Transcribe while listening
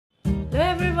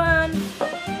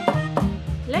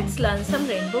Let's learn some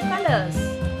rainbow colors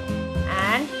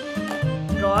and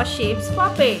draw shapes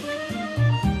puppet.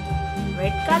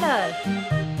 Red color,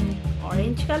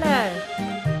 orange color,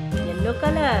 yellow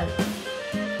color,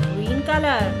 green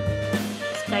color,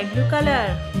 sky blue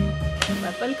color,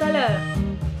 purple color.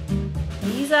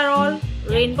 These are all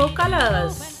rainbow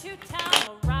colors.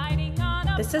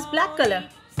 This is black color.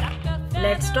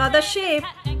 Let's draw the shape.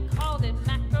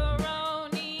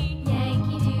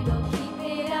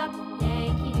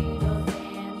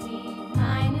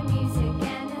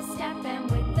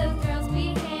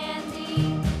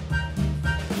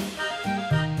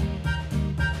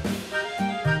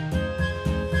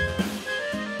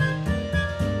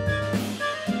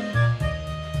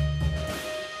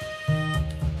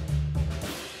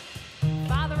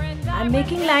 I'm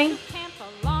making line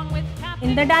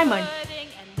in the diamond.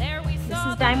 This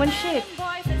is diamond shape.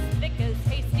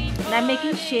 And I'm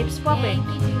making shapes puppet.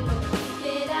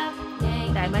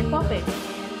 Diamond puppet.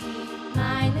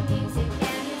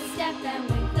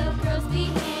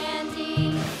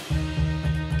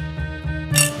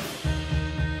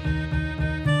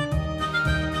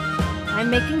 I'm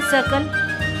making circle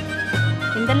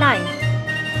in the line.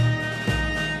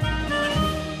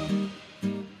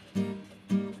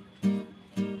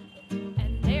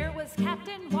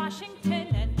 Washington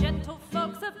and gentle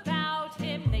folks about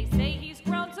him. They say he's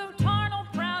grown so tarnal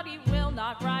proud he will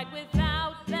not ride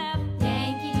without them.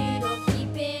 Yankee Doodle,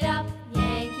 keep it up.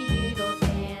 Yankee Doodle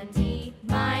dandy.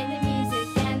 Mind the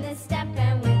music and the step,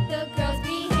 and with the girls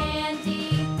be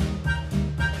handy.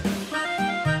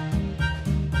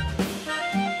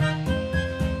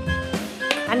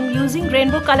 I'm using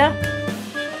rainbow color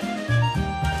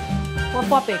for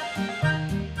puppet.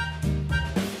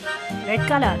 Red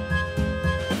color,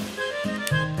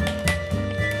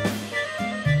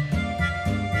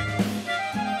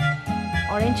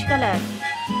 orange color.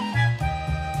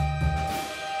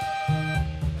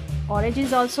 Orange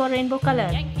is also a rainbow color.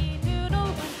 Yankee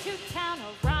Doodle went to town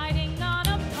riding on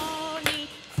a pony.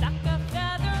 Stuck a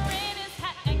feather in his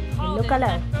hat and called Yellow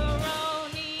color. it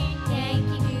macaroni.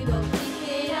 Yankee Doodle, keep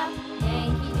it up.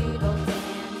 Yankee Doodle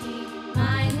dandy.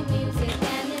 Mind the music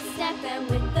and the step, and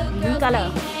with the Green girls color.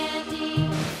 be handy.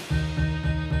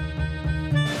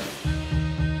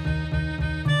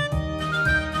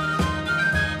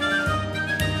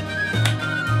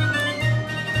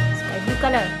 Sky blue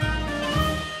color.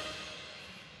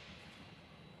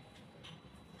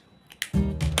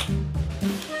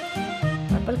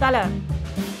 Purple color.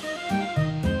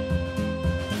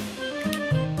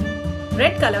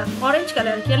 Red color, orange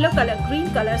color, yellow color, green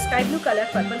color, sky blue color,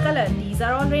 purple color. These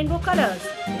are all rainbow colors.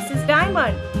 This is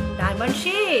diamond. Diamond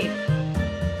shape.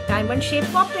 Diamond shape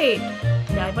puppet.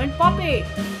 Diamond puppet.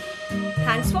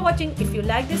 Thanks for watching. If you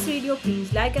like this video,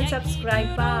 please like and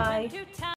subscribe. Bye.